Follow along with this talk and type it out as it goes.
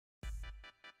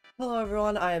Hello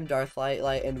everyone, I am Darth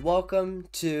Lightlight, and welcome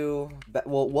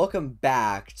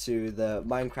back to the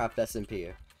Minecraft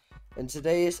SMP. In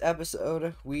today's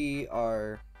episode, we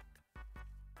are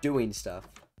doing stuff.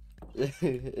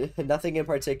 Nothing in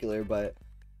particular, but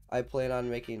I plan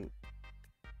on making...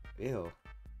 Ew.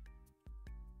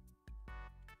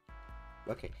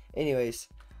 Okay, anyways,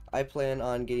 I plan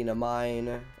on getting a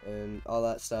mine and all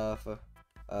that stuff.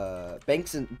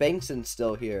 Bankson's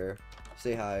still here.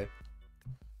 Say hi.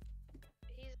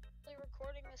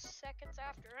 Recording this seconds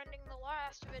after ending the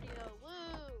last video. Woo!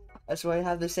 That's why I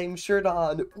have the same shirt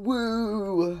on.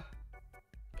 Woo!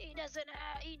 He doesn't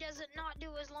not do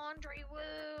his laundry.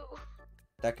 Woo!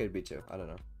 That could be too. I don't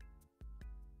know.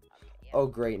 Yeah. Oh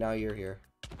great, now you're here.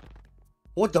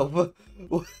 What the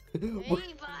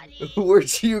Hey, buddy!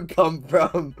 Where'd you come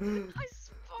from? I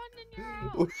spawned in your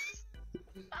house.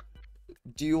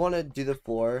 Do you want to do the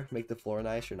floor? Make the floor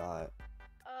nice or not?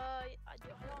 I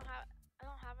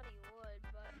don't have any wood,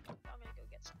 but I'm gonna go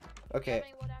get some. Okay. Do you have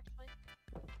any wood,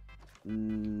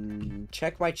 actually?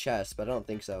 Check my chest, but I don't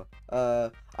think so.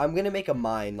 I'm gonna make a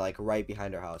mine like right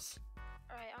behind our house.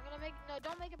 All right, I'm gonna make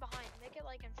don't make it behind. Make it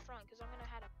like in front, cause I'm gonna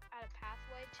add a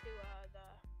pathway to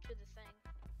the thing.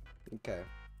 Okay.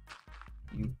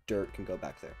 You dirt can go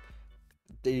back there.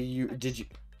 Did you?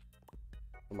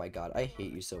 Oh my god, I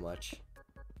hate you so much.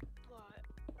 What?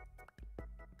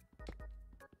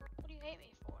 What do you hate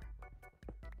me for?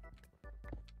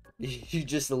 You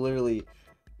just literally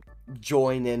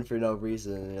join in for no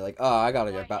reason, and you're like, oh, I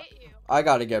gotta get back. Hate you. I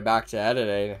gotta get back to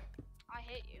editing. I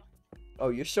hate you. Oh,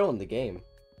 you're showing the game.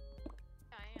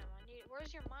 Yeah, I am.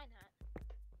 Where's your mine at?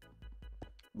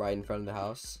 Right in front of the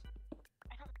house.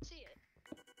 I don't see it.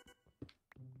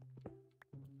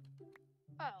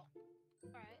 Oh.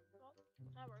 Alright, well,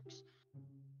 that works.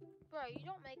 Bro, you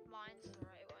don't make mines the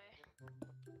right way.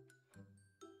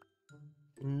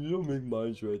 You don't make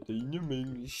mines right there. You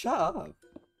make shut up.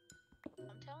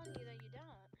 I'm telling you that you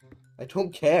don't. I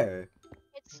don't care.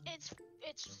 It's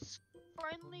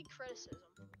friendly criticism.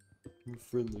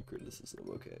 Friendly criticism,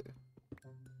 okay.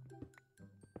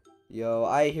 Yo,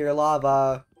 I hear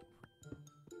lava.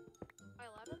 By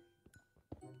 11?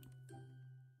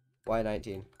 Why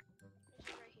 19? It's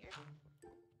right here.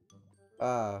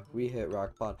 Ah, we hit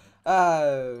rock bottom.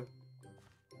 Oh.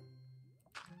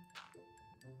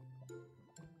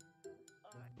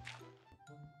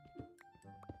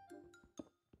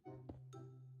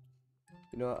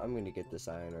 You know what? I'm gonna get this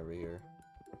iron over here.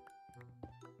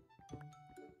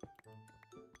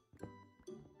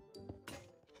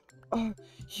 Oh,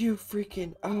 you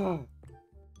freaking The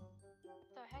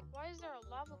heck? Why is there a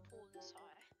lava pool this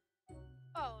high?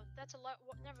 Oh, that's a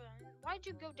never mind. Why'd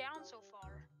you go down so far?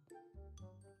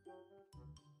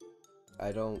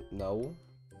 I don't know.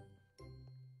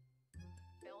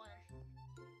 Fill in.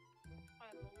 I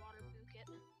have a water bucket.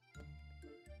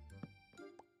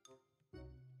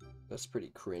 That's pretty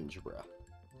cringe, bruh.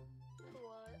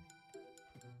 What?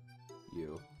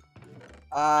 You.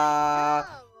 No!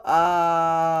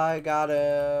 I got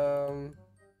him.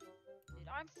 Dude,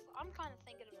 I'm kind of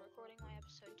thinking of recording my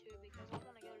episode 2 because I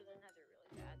want to go to the Nether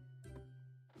really bad.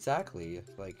 Exactly.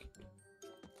 Like.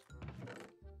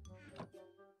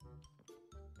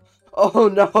 Oh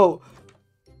no!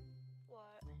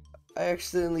 What? I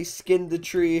accidentally skinned the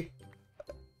tree.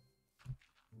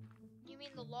 You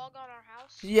mean the log on our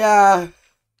house? Yeah.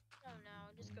 Oh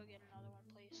no, just go get another one,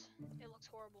 please. It looks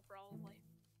horrible, probably.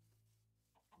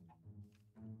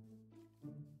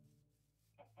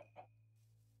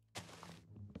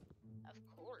 Of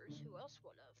course, who else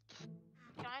would have?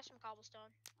 Can I have some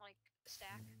cobblestone? Like, a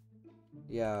stack?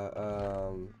 Yeah.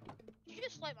 Did you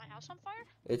just light my house on fire?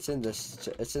 It's in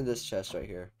this chest right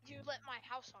here. You lit my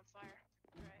house on fire.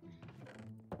 Alright.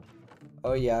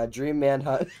 Oh yeah, Dream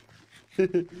Manhunt.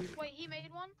 Wait, he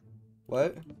made one?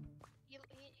 What? He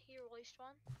released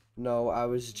one? No, I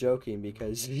was joking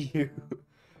because you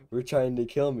were trying to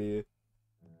kill me.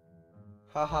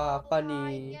 Haha, I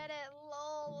funny. get it,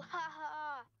 lol,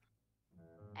 haha.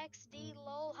 XD,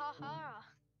 lol, haha.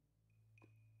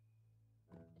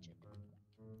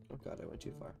 Oh god, I went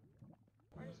too far.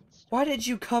 Where does it start? Why did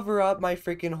you cover up my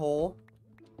freaking hole?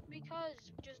 Because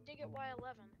just dig at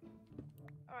Y11.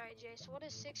 Alright, Jay, so what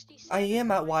is 67? I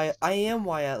am at Y. I am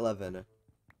Y at 11.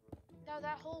 No,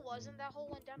 that hole wasn't. That hole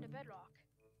went down to bedrock.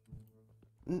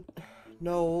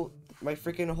 No, my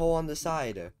freaking hole on the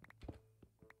side.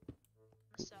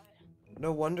 The side.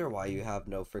 No wonder why you have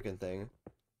no freaking thing.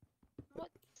 What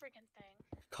freaking thing?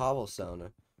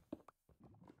 Cobblestone.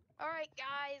 Alright,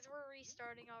 guys, we're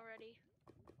restarting already.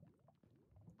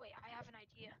 Wait, I have an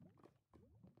idea.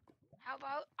 How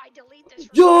about I delete this?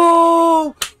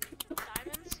 Yo!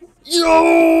 Diamonds?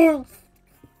 Yo! Did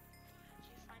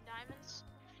you find diamonds?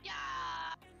 Yeah!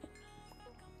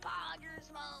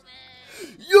 Poggers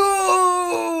moment!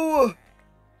 Yo!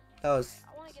 That was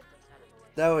I want to get this out of the way.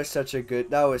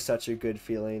 that was such a good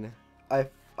feeling.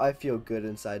 I feel good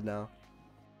inside now.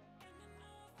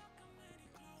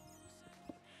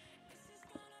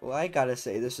 Well, I gotta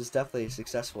say, this was definitely a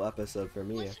successful episode for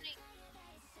me. Listening.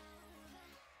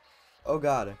 Oh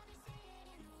god.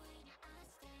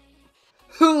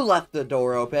 Who left the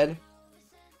door open?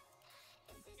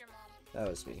 Your mom. That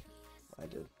was me. I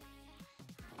did.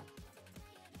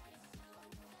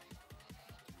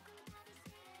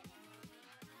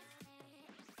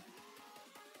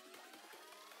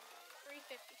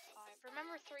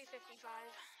 Remember 355.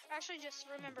 Actually, just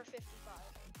remember 55.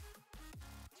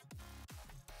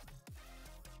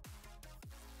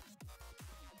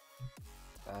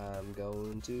 I'm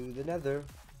going to the nether.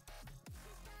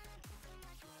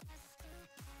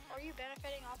 Are you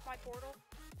benefiting off my portal?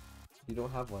 You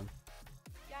don't have one.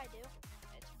 Yeah, I do.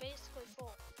 It's basically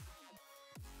full.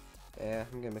 Yeah,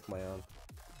 I'm gonna make my own.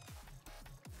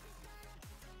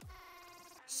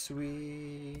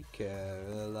 Sweet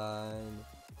Caroline.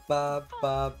 Ba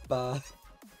ba ba.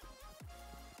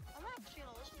 I'm actually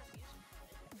gonna listen to music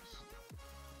videos.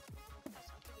 That's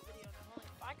not a video only.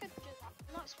 But I could just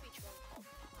not speech bubble.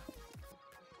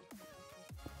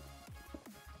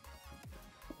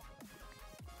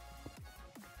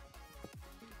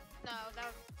 No, that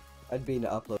would... I'd be in the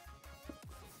upload.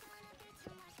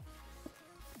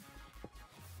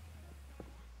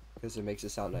 Because it makes it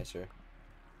sound nicer.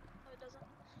 No, it doesn't.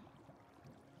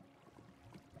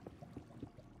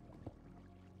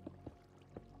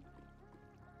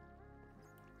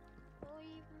 Well,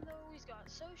 even though he's got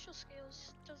social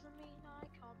skills, doesn't mean I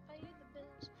can't pay the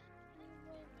bills.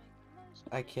 Anyway, make the most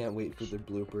of I it. can't wait for the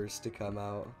bloopers to come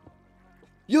out.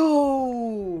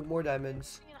 Yo! More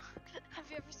diamonds. You know, have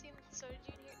you ever seen Soda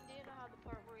Junior? Do you know how the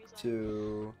part where he's like...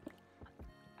 2,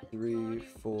 3, do you know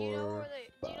 4,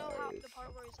 do you know how 5, the part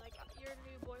where he's like, your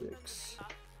new boyfriend's 6. a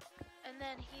cop, and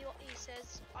then he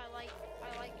says, I like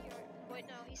your, wait,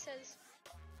 no, he says,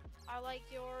 I like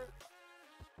your,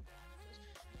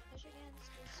 push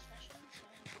against this fashion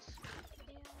sense.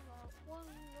 Yeah, well, one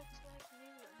looks like me,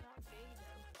 but not gay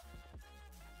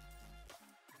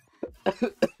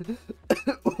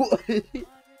What? though. I'm in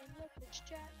the pitch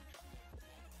chat.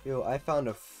 Yo, I found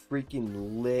a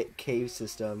freaking lit cave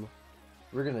system.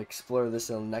 We're gonna explore this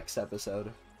in the next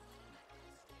episode.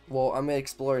 Well, I'm gonna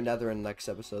explore Nether in the next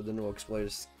episode, then we'll explore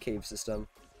this cave system.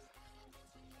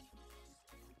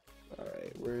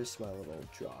 Alright, where's my little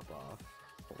drop off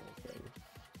thing?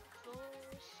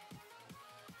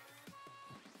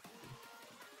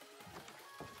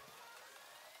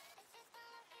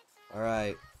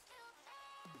 Alright.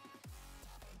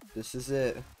 This is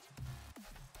it.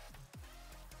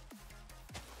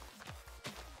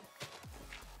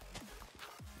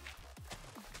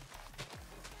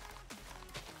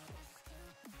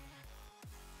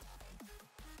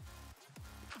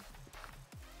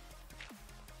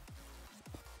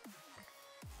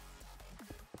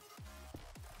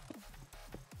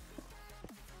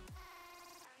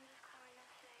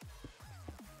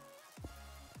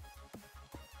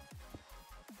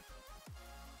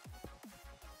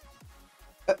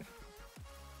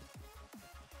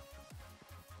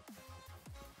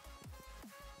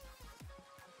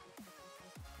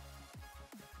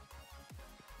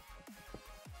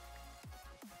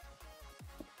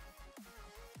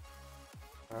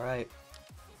 Alright.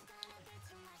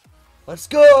 Let's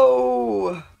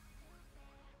go!